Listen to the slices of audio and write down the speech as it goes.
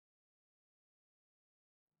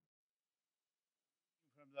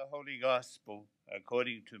The Holy Gospel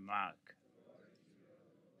according to Mark.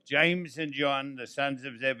 James and John, the sons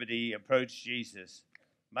of Zebedee, approached Jesus.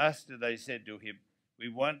 Master, they said to him, we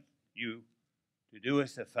want you to do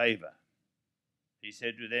us a favor. He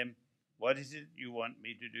said to them, what is it you want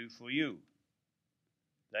me to do for you?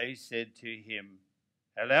 They said to him,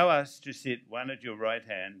 allow us to sit one at your right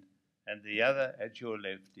hand and the other at your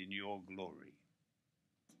left in your glory.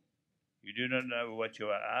 You do not know what you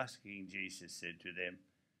are asking, Jesus said to them.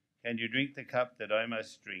 Can you drink the cup that I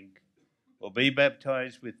must drink, or be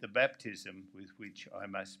baptized with the baptism with which I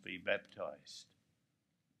must be baptized?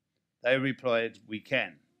 They replied, we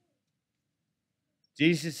can.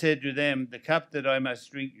 Jesus said to them, the cup that I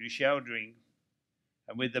must drink you shall drink,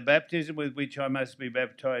 and with the baptism with which I must be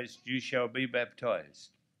baptized you shall be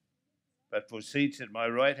baptized. But for seats at my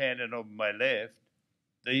right hand and on my left,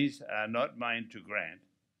 these are not mine to grant.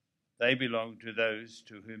 They belong to those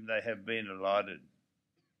to whom they have been allotted.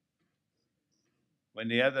 When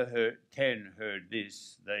the other 10 heard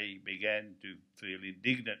this, they began to feel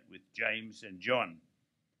indignant with James and John.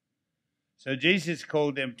 So Jesus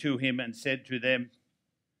called them to him and said to them,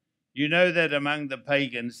 you know that among the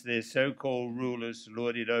pagans their so-called rulers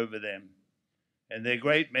lord it over them, and their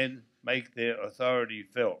great men make their authority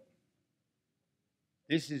felt.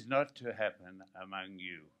 This is not to happen among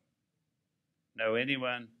you. No,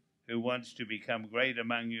 anyone who wants to become great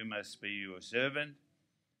among you must be your servant,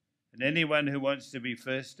 and anyone who wants to be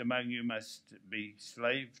first among you must be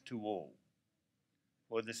slave to all.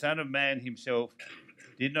 For the Son of Man himself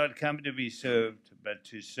did not come to be served, but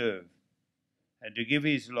to serve, and to give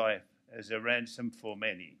his life as a ransom for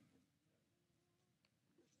many.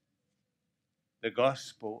 The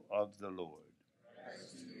Gospel of the Lord.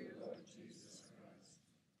 Praise to you, Lord Jesus Christ.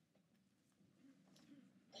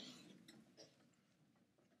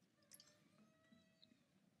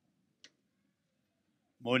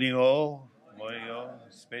 Morning all. Morning all.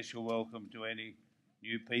 Special welcome to any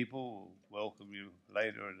new people. We'll welcome you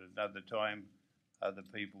later at another time. Other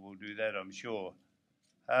people will do that, I'm sure.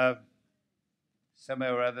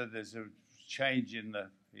 Somehow or other there's a change in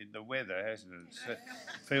the weather, hasn't it? It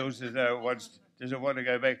feels as though does it want to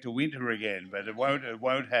go back to winter again, but it won't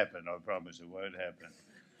happen, I promise it won't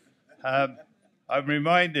happen. I'm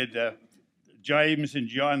reminded James and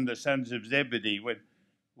John, the sons of Zebedee, when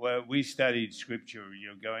we studied scripture,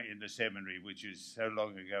 going in the seminary, which is so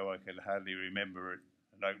long ago I can hardly remember it.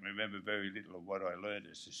 And I can remember very little of what I learned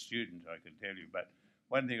as a student, I can tell you. But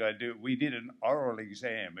one thing we did an oral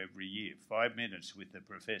exam every year, 5 minutes with the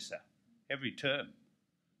professor, every term.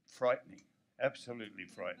 Frightening, absolutely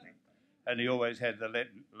frightening. And he always had the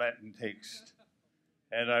Latin text.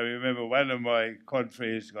 And I remember one of my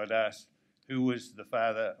confreres got asked, who was the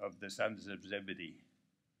father of the sons of Zebedee?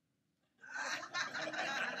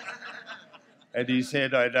 And he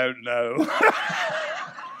said, I don't know.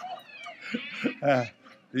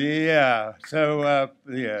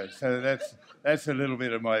 So that's a little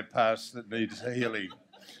bit of my past that needs healing.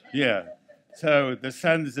 Yeah. So the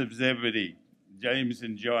sons of Zebedee, James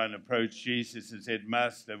and John, approached Jesus and said,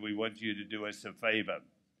 Master, we want you to do us a favor.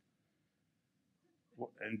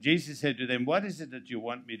 And Jesus said to them, what is it that you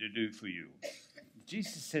want me to do for you?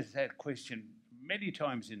 Jesus says that question many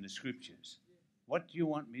times in the scriptures. What do you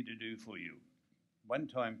want me to do for you? One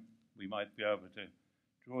time we might be able to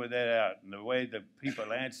draw that out in the way that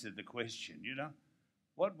people answered the question,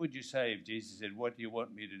 What would you say if Jesus said, what do you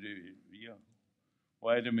want me to do?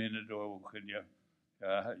 Wait a minute, or can you,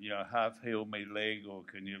 half heal my leg, or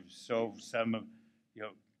can you solve some of,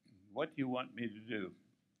 what do you want me to do?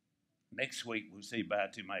 Next week we'll see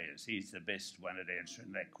Bartimaeus. He's the best one at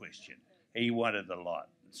answering that question. He wanted the lot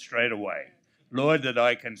straight away. Lord, that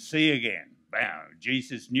I can see again. Wow,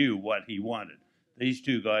 Jesus knew what he wanted. These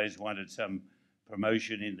two guys wanted some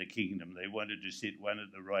promotion in the kingdom. They wanted to sit one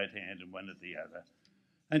at the right hand and one at the other.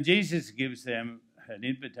 And Jesus gives them an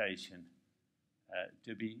invitation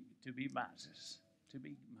to be martyrs, to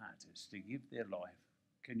give their life.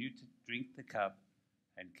 Can you drink the cup,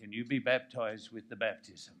 and can you be baptized with the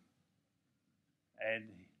baptism?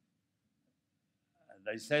 And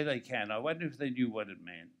they say they can. I wonder if they knew what it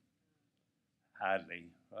meant.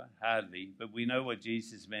 Hardly, right? Hardly. But we know what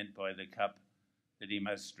Jesus meant by the cup that he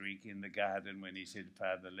must drink in the garden when he said,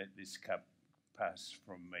 Father, let this cup pass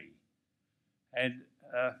from me. And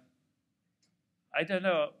I don't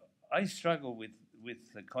know, I struggle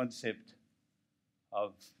with the concept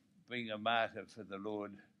of being a martyr for the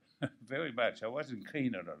Lord very much. I wasn't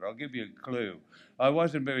keen on it. I'll give you a clue. I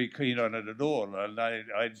wasn't very keen on it at all, and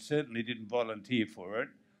I certainly didn't volunteer for it.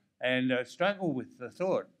 And I struggle with the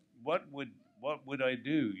thought, what would I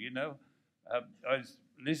do, I was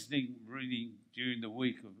reading during the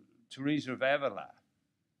week of Teresa of Avila.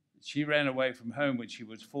 She ran away from home when she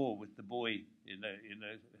was 4 with the boy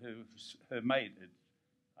her mate.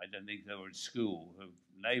 I don't think they were at school. Her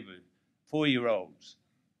neighbour, 4-year-olds,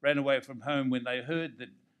 ran away from home when they heard that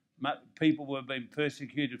people were being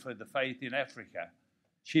persecuted for the faith in Africa.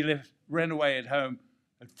 She ran away at home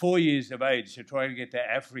at 4 years of age to try and get to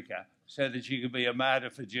Africa so that she could be a martyr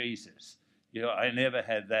for Jesus. You know, I never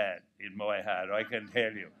had that in my heart, I can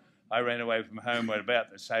tell you. I ran away from home at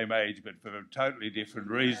about the same age, but for a totally different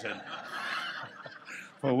reason,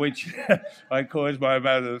 for which I caused my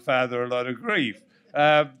mother and father a lot of grief.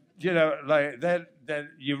 You know, like that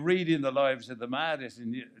you read in the lives of the martyrs,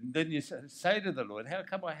 and then you say to the Lord, how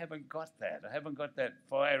come I haven't got that? I haven't got that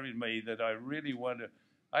fire in me that I really want to.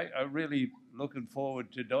 I'm really looking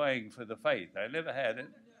forward to dying for the faith. I never had it,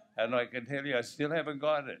 and I can tell you I still haven't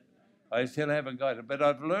got it. I still haven't got it, but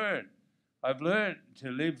I've learned to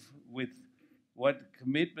live with what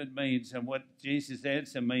commitment means and what Jesus'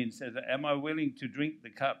 answer means. Am I willing to drink the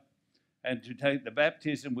cup and to take the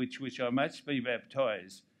baptism which I must be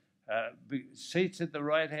baptized? Seats at the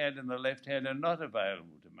right hand and the left hand are not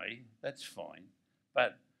available to me. That's fine,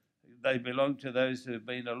 but they belong to those who have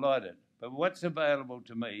been allotted. But what's available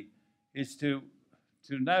to me is to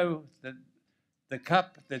know that the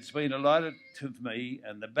cup that's been allotted to me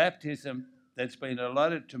and the baptism that's been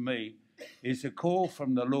allotted to me is a call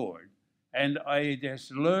from the Lord. And I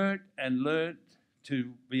just learned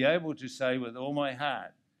to be able to say with all my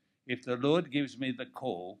heart, if the Lord gives me the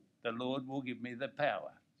call, the Lord will give me the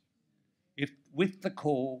power. If with the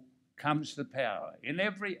call comes the power. In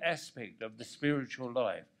every aspect of the spiritual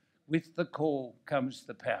life, with the call comes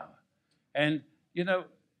the power. And, you know,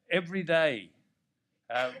 every day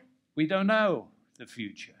we don't know the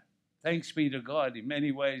future. Thanks be to God, in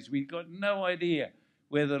many ways, we've got no idea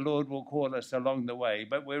where the Lord will call us along the way,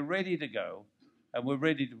 but we're ready to go and we're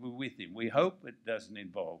ready to be with him. We hope it doesn't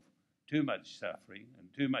involve too much suffering and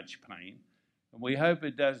too much pain, and we hope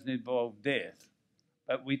it doesn't involve death,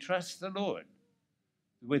 but we trust the Lord.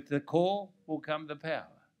 With the call will come the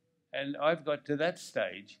power, and I've got to that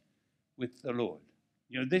stage with the Lord.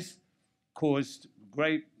 You know, this caused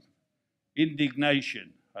great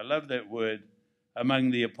indignation, I love that word,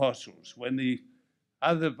 among the apostles. When the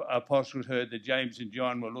other apostles heard that James and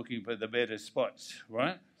John were looking for the better spots,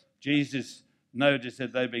 right? Jesus noticed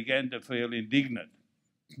that they began to feel indignant.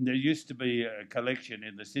 There used to be a collection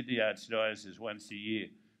in the Sydney Archdiocese once a year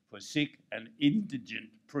for sick and indigent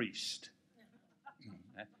priests.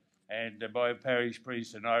 And my parish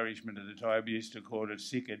priest, an Irishman at the time, used to call it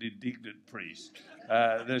sick and indignant priest.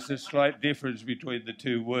 There's a slight difference between the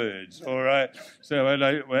two words, all right? So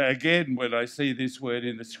when I see this word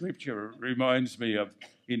in the scripture, it reminds me of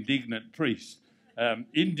indignant priest.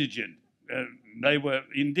 Indigent, they were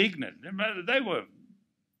indignant. They were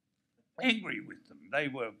angry with them. They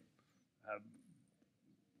were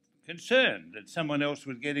concerned that someone else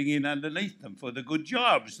was getting in underneath them for the good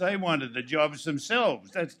jobs. They wanted the jobs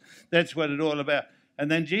themselves. That's what it's all about. And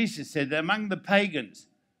then Jesus said that among the pagans,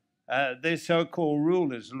 their so-called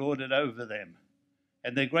rulers lord it over them,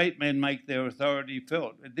 and their great men make their authority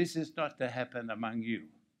felt. This is not to happen among you.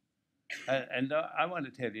 And I want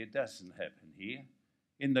to tell you, it doesn't happen here.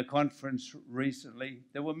 In the conference recently,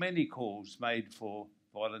 there were many calls made for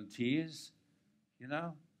volunteers, you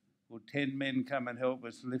know. Will 10 men come and help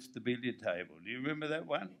us lift the billiard table? Do you remember that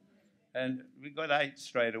one? And we got 8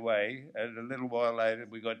 straight away, and a little while later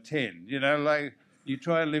we got 10. You know, like you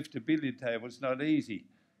try and lift a billiard table, it's not easy.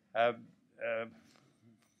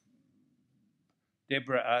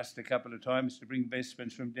 Deborah asked a couple of times to bring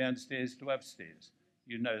vestments from downstairs to upstairs.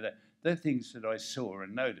 You know that. They're things that I saw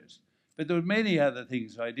and noticed. But there were many other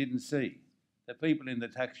things I didn't see. The people in the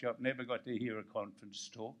tuck shop never got to hear a conference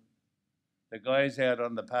talk. The guys out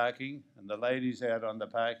on the parking and the ladies out on the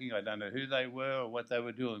parking, I don't know who they were or what they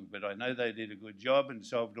were doing, but I know they did a good job and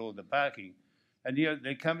solved all the parking. And you know,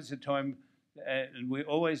 there comes a time, and we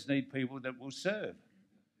always need people that will serve.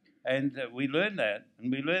 And we learn that,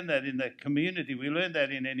 and we learn that in the community. We learn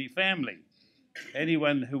that in any family.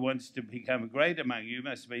 Anyone who wants to become great among you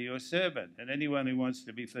must be your servant, and anyone who wants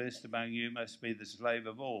to be first among you must be the slave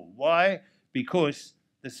of all. Why? Because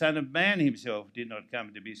the Son of Man himself did not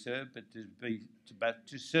come to be served, but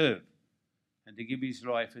to serve, and to give his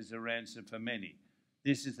life as a ransom for many.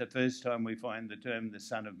 This is the first time we find the term the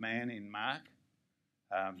Son of Man in Mark.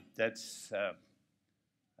 That's a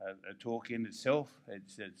talk in itself.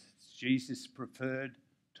 It's Jesus' preferred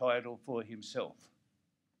title for himself,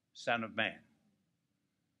 Son of Man.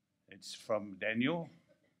 It's from Daniel.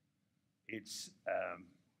 It's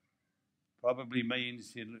probably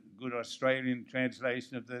means, in good Australian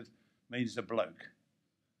translation of this, means a bloke.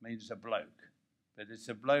 Means a bloke. But it's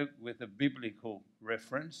a bloke with a biblical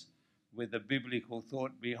reference, with a biblical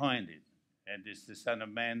thought behind it. And it's the Son of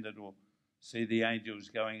Man that will see the angels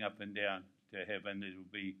going up and down to heaven.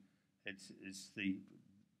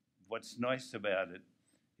 What's nice about it,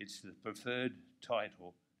 it's the preferred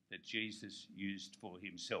title that Jesus used for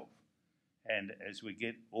himself. And as we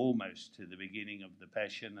get almost to the beginning of the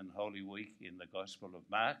Passion and Holy Week in the Gospel of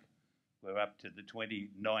Mark, we're up to the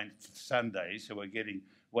 29th Sunday, so we're getting,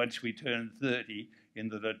 once we turn 30 in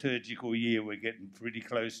the liturgical year, we're getting pretty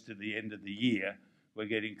close to the end of the year. We're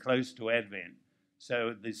getting close to Advent.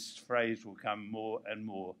 So this phrase will come more and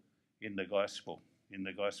more in the Gospel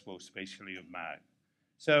especially of Mark.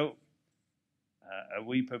 So, are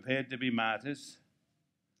we prepared to be martyrs?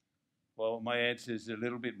 Well, my answer is a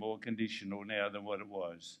little bit more conditional now than what it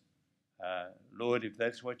was. Lord, if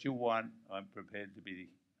that's what you want, I'm prepared to be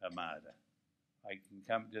a martyr. I can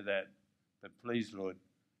come to that, but please, Lord,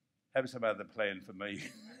 have some other plan for me,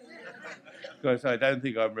 because I don't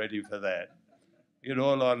think I'm ready for that. In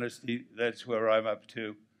all honesty, that's where I'm up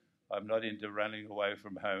to. I'm not into running away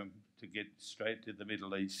from home to get straight to the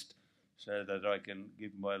Middle East so that I can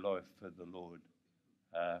give my life for the Lord.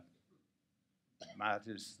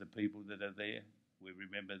 Martyrs, the people that are there, we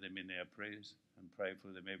remember them in our prayers and pray for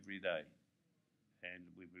them every day. And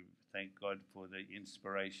we thank God for the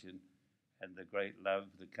inspiration and the great love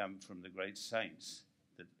that come from the great saints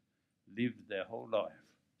that lived their whole life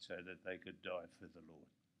so that they could die for the Lord.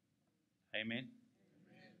 Amen.